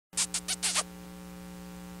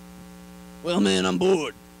Well, man, I'm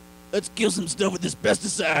bored. Let's kill some stuff with this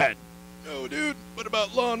pesticide. No, dude. What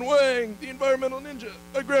about Lon Wang, the environmental ninja?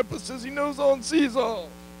 My grandpa says he knows all and sees all.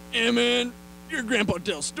 Yeah, man. Your grandpa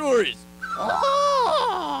tells stories.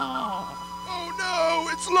 Oh no,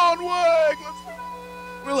 it's Lon Wang!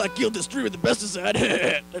 Well, I killed this tree with the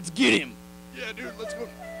pesticide. Let's get him. Yeah, dude, let's go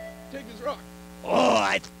take his rock. Oh,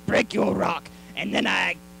 I break your rock, and then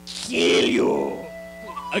I kill you.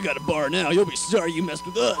 I got a bar now. You'll be sorry you messed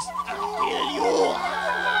with us. I'll kill you.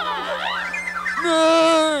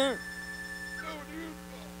 No! No, dude.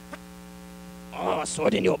 Oh, a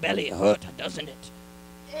sword in your belly hurt, doesn't it?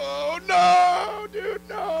 Oh no, dude,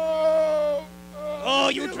 no! Oh,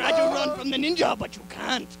 you tried to run from the ninja, but you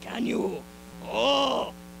can't, can you?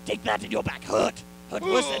 Oh, take that in your back. Hurt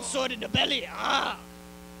worse than sword in the belly. Ah.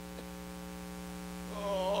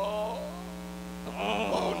 Oh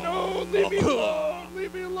no, leave me alone,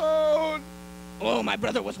 leave me alone. Oh, my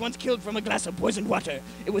brother was once killed from a glass of poisoned water.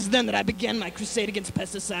 It was then that I began my crusade against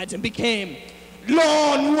pesticides and became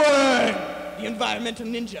Lon Wang, the environmental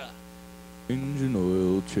ninja. Changing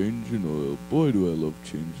oil. Boy, do I love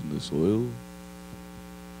changing this oil.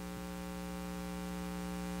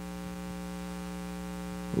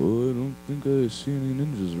 Oh, I don't think I see any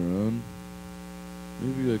ninjas around.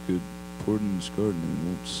 Maybe I could pour it in this garden and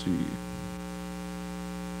won't see.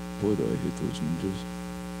 Boy, do I hate those ninjas.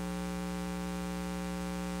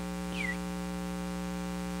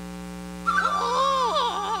 Oh,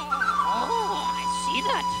 I see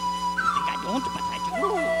that. You think I don't, but I do.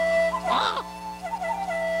 Ah.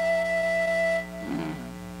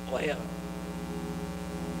 Oil.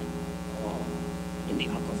 Oh, in the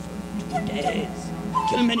aquifer 2 days.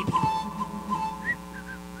 Kill many people.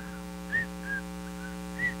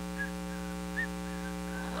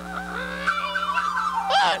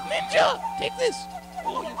 Ah, ninja! Take this!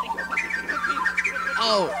 Oh, you think you're about to hurt me?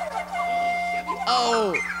 Oh.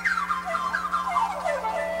 Oh.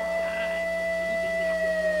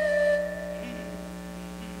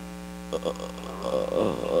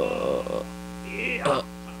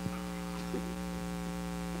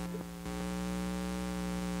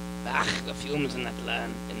 The fumes in that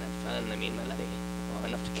fan, I mean, my laddie. Oh,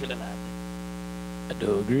 enough to kill a lad. I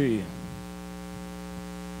do agree.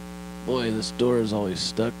 Boy, this door is always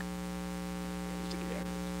stuck.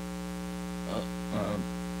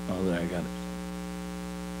 Oh, there, I got it.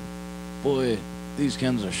 Boy, these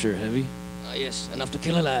chems are sure heavy. Oh, yes, enough to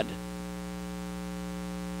kill a lad.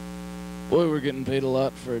 Boy, we're getting paid a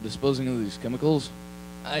lot for disposing of these chemicals.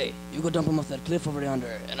 Aye, you go dump him off that cliff over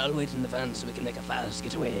yonder, and I'll wait in the van so we can make a fast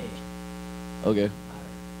getaway. Okay.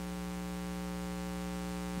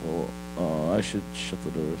 Well, I should shut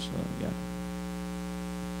the door, so yeah.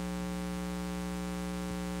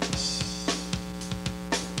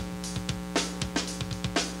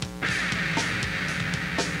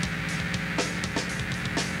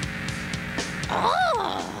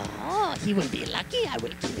 Oh, he will be lucky. I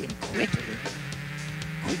will kill him quickly.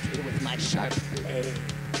 Quickly with my sharp blade.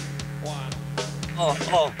 Wow.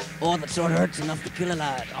 Oh, that sword hurts enough to kill a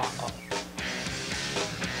lad. Oh.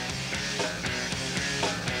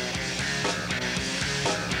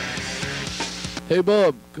 Hey,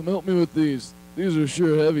 Bob, come help me with these. These are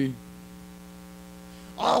sure heavy.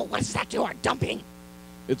 Oh, what's that you are dumping?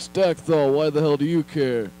 It's Dacthol. Why the hell do you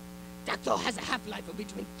care? Dacthol has a half-life of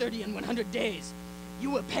between 30 and 100 days. You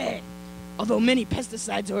will pay. Although many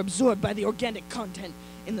pesticides are absorbed by the organic content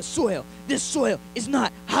in the soil, this soil is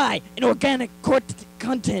not high in organic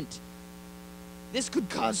content. This could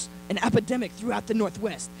cause an epidemic throughout the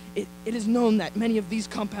Northwest. It is known that many of these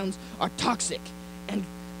compounds are toxic, and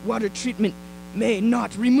water treatment may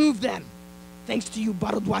not remove them. Thanks to you,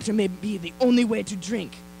 bottled water may be the only way to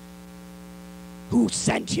drink. Who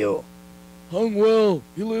sent you? Hung well.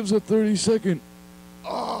 He lives at 32nd.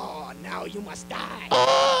 Oh, now you must die.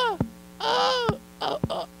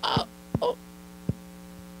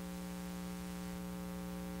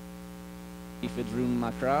 If it's ruining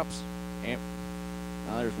my crops. Yep.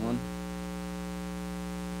 Oh, there's one.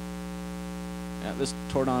 Yeah, this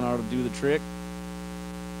Tordon ought to do the trick.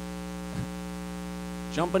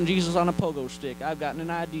 Jumping Jesus on a pogo stick. I've gotten an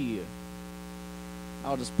idea.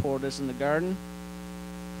 I'll just pour this in the garden.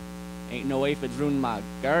 Ain't no aphids ruining my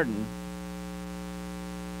garden.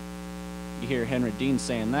 You hear Henry Dean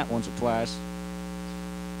saying that once or twice.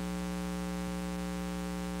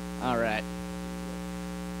 All right.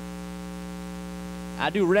 I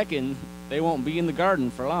do reckon they won't be in the garden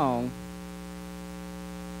for long.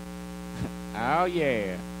 Oh,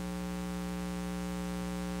 yeah.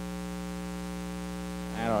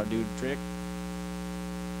 That ought to do the trick.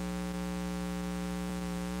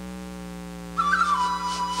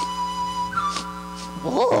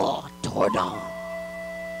 Oh, Tordon.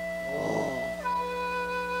 Oh,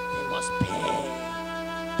 they must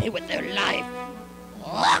pay. Pay with their life.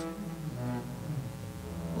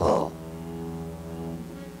 Oh.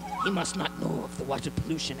 He must not know of the Water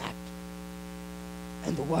Pollution Act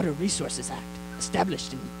and the Water Resources Act,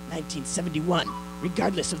 established in 1971.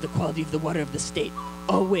 Regardless of the quality of the water of the state,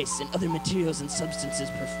 all wastes and other materials and substances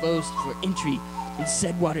proposed for entry in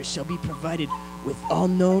said water shall be provided with all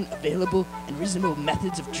known, available, and reasonable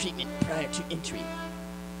methods of treatment prior to entry.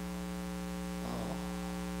 Oh,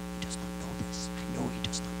 he does not know this. I know he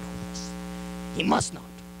does not know this. He must not,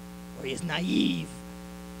 or he is naive.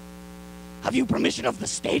 Have you permission of the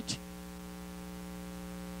state?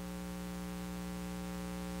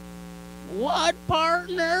 What,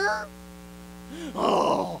 partner?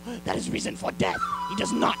 Oh, that is reason for death. He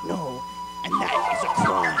does not know, and that is a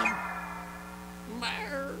crime.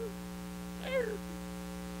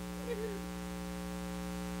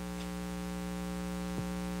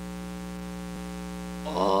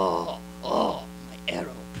 Oh, my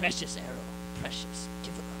arrow, precious giver of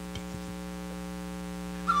death.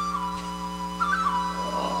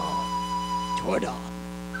 Oh, Tordon,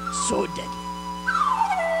 so deadly.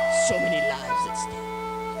 So many lives at stake.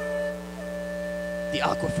 The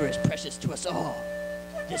aquifer is precious to us all.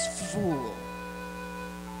 This fool,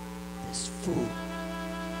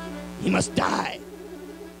 he must die.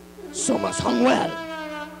 So must Hungwell.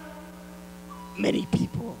 Many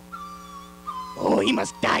people. Oh, he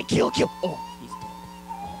must die. Kill. Oh, he's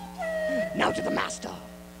dead. Now to the master.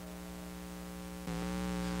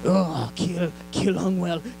 Oh, kill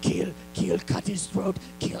Hungwell. Kill, cut his throat.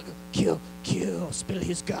 Kill, spill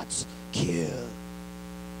his guts. Kill.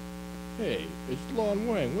 Hey, it's Lon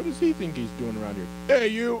Wang. What does he think he's doing around here? Hey,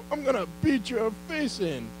 you! I'm gonna beat your face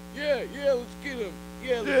in. Yeah, let's get him.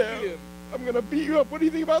 Yeah, let's get him. I'm gonna beat you up. What do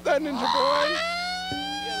you think about that, Ninja Boy?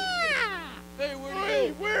 Hey, where'd he Hey,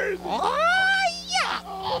 go? where is he?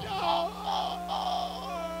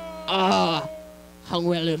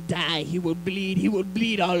 Hungwell will die. He will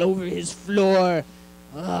bleed all over his floor.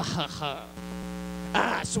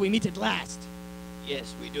 So we meet at last.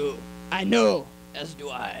 Yes, we do. I know. As do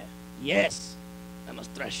I. Yes. I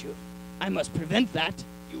must thrash you. I must prevent that.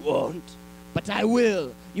 You won't. But I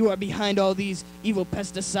will. You are behind all these evil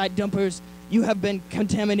pesticide dumpers. You have been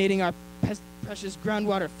contaminating our precious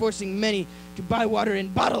groundwater, forcing many to buy water in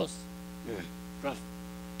bottles. Rough.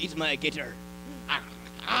 Eat my gator.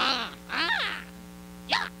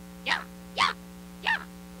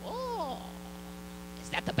 Oh. Is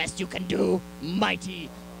that the best you can do, mighty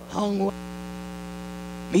Hung?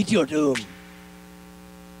 Meet your doom.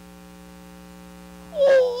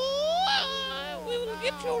 We will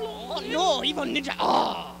get you. Oh no, evil ninja.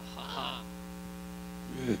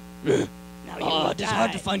 Now you will It is die.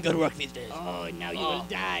 hard to find good work these days. Oh, now you will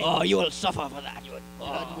die. Oh, you will suffer for that.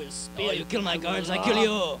 Blood will spill. Oh, you kill my guards, I kill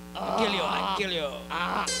you. I kill you.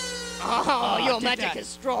 Your take magic that. is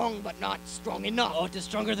strong, but not strong enough. Oh, it is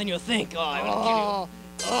stronger than you think. Oh, I will kill you.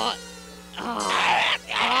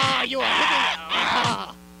 You are hitting.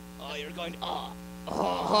 Oh, you're going to...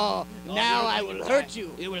 Now I will hurt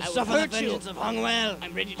you. You will I suffer the hurt you. vengeance of Hungwell.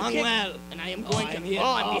 I'm ready to Hungwell. kick, and I am going I'm to. here.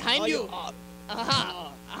 I'm behind you.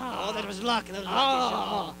 Oh, that was luck. That was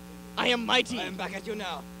luck. I am mighty. I am back at you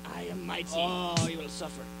now. I am mighty. Oh, you will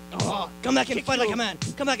suffer. Come back and Kick fight you. like a man.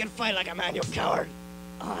 Come back and fight like a man, you coward.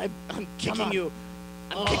 I'm kicking on. you.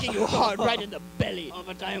 I'm kicking you hard right in the belly. Oh,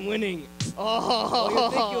 but I am winning. Oh, you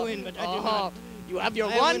think you win, but I do not. You have your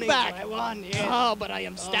I am one winning, back. so I won, yes. Oh, but I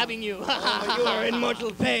am stabbing you. Oh, you are in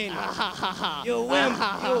mortal pain. You wimp.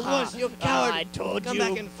 You wuss. You coward. I told Come you.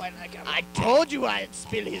 back and fight like a man. I told you I'd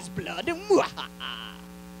spill his blood.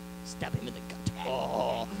 Stab him in the gut.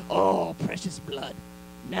 Oh, precious blood.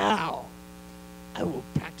 Now, I will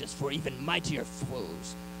practice for even mightier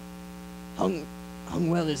foes.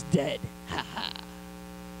 Hungwell is dead.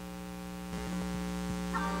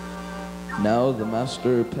 Now the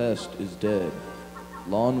master pest is dead.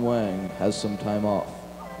 Lon Wang has some time off.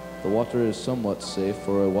 The water is somewhat safe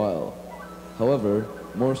for a while. However,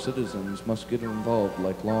 more citizens must get involved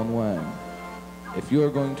like Lon Wang. If you are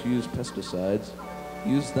going to use pesticides,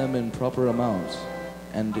 use them in proper amounts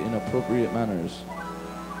and in appropriate manners.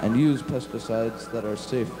 And use pesticides that are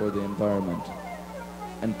safe for the environment.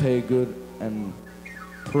 And pay good and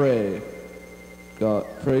pray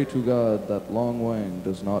to God that Lon Wang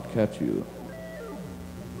does not catch you.